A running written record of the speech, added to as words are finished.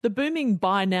The booming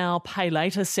buy now, pay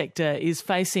later sector is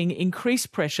facing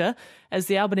increased pressure as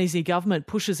the Albanese government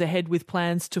pushes ahead with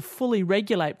plans to fully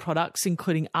regulate products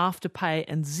including Afterpay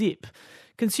and Zip.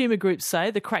 Consumer groups say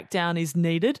the crackdown is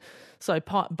needed, so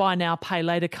buy now, pay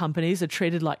later companies are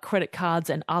treated like credit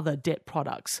cards and other debt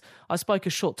products. I spoke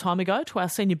a short time ago to our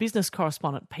senior business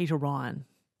correspondent, Peter Ryan.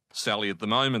 Sally, at the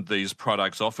moment, these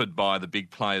products offered by the big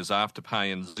players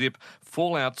Afterpay and Zip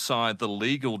fall outside the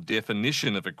legal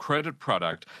definition of a credit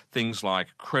product. Things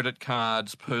like credit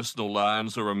cards, personal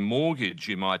loans or a mortgage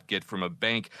you might get from a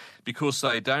bank, because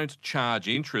they don't charge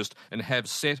interest and have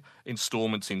set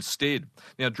instalments instead.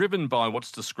 Now, driven by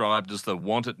what's described as the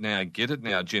want it now, get it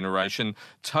now generation,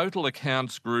 total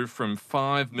accounts grew from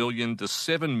 5 million to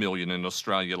 7 million in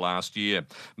Australia last year.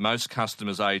 Most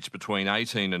customers aged between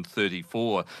 18 and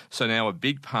 34. So now a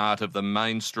big part of the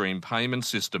mainstream payment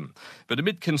system. But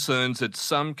amid concerns that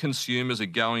some consumers are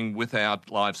going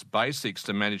without life's basics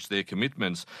to manage their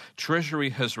commitments, Treasury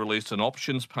has released an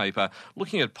options paper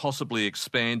looking at possibly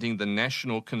expanding the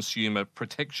National Consumer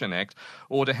Protection Act,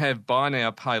 or to have buy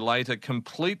now, pay later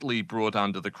completely brought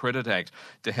under the Credit Act,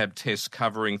 to have tests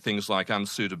covering things like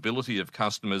unsuitability of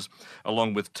customers,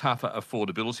 along with tougher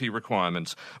affordability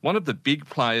requirements. One of the big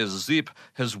players, Zip,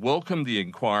 has welcomed the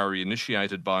inquiry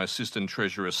initiated by Assistant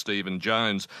Treasurer Stephen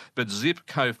Jones, but Zip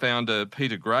co-founder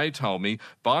Peter Gray told me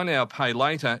buy now, pay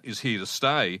later is here to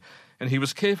stay. And he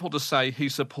was careful to say he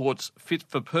supports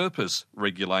fit-for-purpose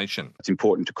regulation. It's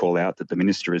important to call out that the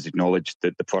Minister has acknowledged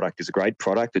that the product is a great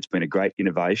product. It's been a great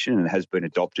innovation and has been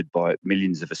adopted by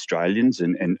millions of Australians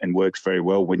and works very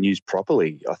well when used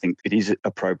properly. I think it is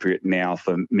appropriate now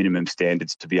for minimum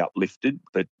standards to be uplifted,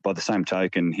 but by the same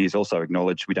token, he's also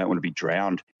acknowledged we don't want to be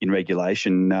drowned in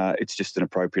regulation. It's just an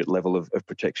appropriate level of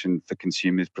protection for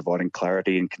consumers, providing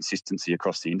clarity and consistency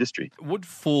across the industry. Would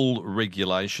full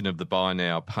regulation of the buy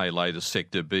now, pay later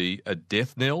sector be a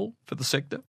death knell for the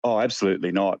sector? Oh,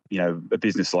 absolutely not. You know, a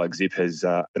business like Zip has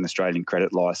an Australian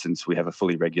credit licence. We have a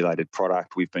fully regulated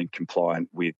product. We've been compliant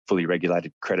with fully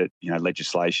regulated credit,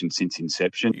 legislation since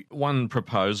inception. One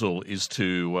proposal is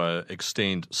to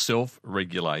extend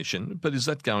self-regulation, but is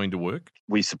that going to work?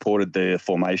 We supported the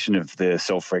formation of the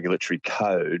self-regulatory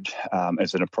code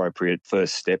as an appropriate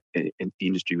first step. The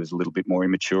industry was a little bit more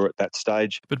immature at that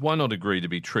stage. But why not agree to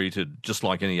be treated just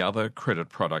like any other credit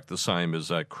product, the same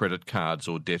as credit cards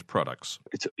or debt products?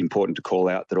 It's important to call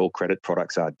out that all credit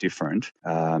products are different.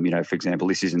 For example,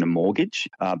 this isn't a mortgage,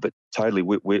 but totally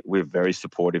we're very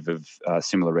supportive of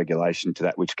similar regulation to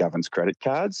that which governs credit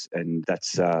cards, and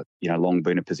that's long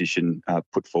been a position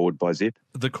put forward by Zip.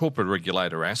 The corporate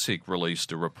regulator ASIC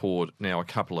released a report now a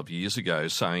couple of years ago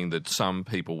saying that some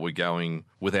people were going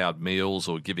without meals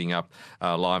or giving up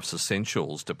life's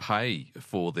essentials to pay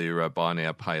for their buy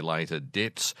now, pay later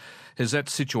debts. Has that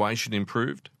situation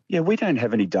improved? Yeah, we don't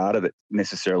have any data that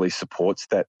necessarily supports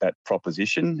that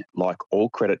proposition. Like all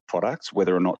credit products,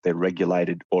 whether or not they're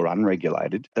regulated or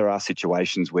unregulated, there are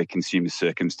situations where consumer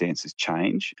circumstances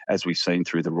change. As we've seen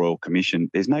through the Royal Commission,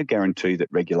 there's no guarantee that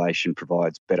regulation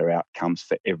provides better outcomes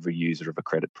for every user of a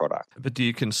credit product. But do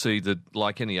you concede that,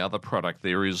 like any other product,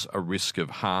 there is a risk of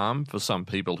harm for some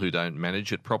people who don't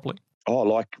manage it properly? Oh,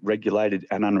 like regulated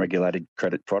and unregulated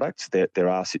credit products, there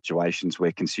are situations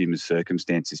where consumers'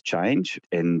 circumstances change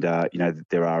and,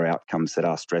 there are outcomes that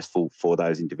are stressful for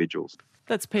those individuals.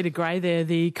 That's Peter Gray there,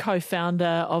 the co-founder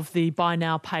of the buy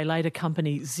now, pay later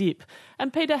company Zip.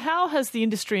 And Peter, how has the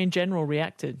industry in general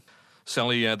reacted?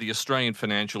 Sally, the Australian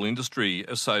Financial Industry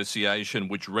Association,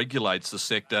 which regulates the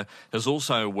sector, has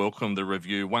also welcomed the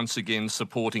review, once again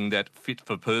supporting that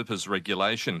fit-for-purpose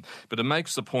regulation. But it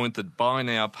makes the point that buy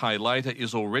now, pay later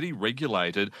is already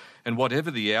regulated, and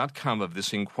whatever the outcome of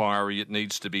this inquiry, it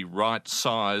needs to be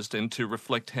right-sized and to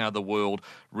reflect how the world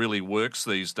really works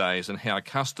these days and how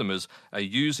customers are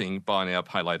using buy now,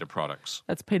 pay later products.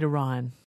 That's Peter Ryan.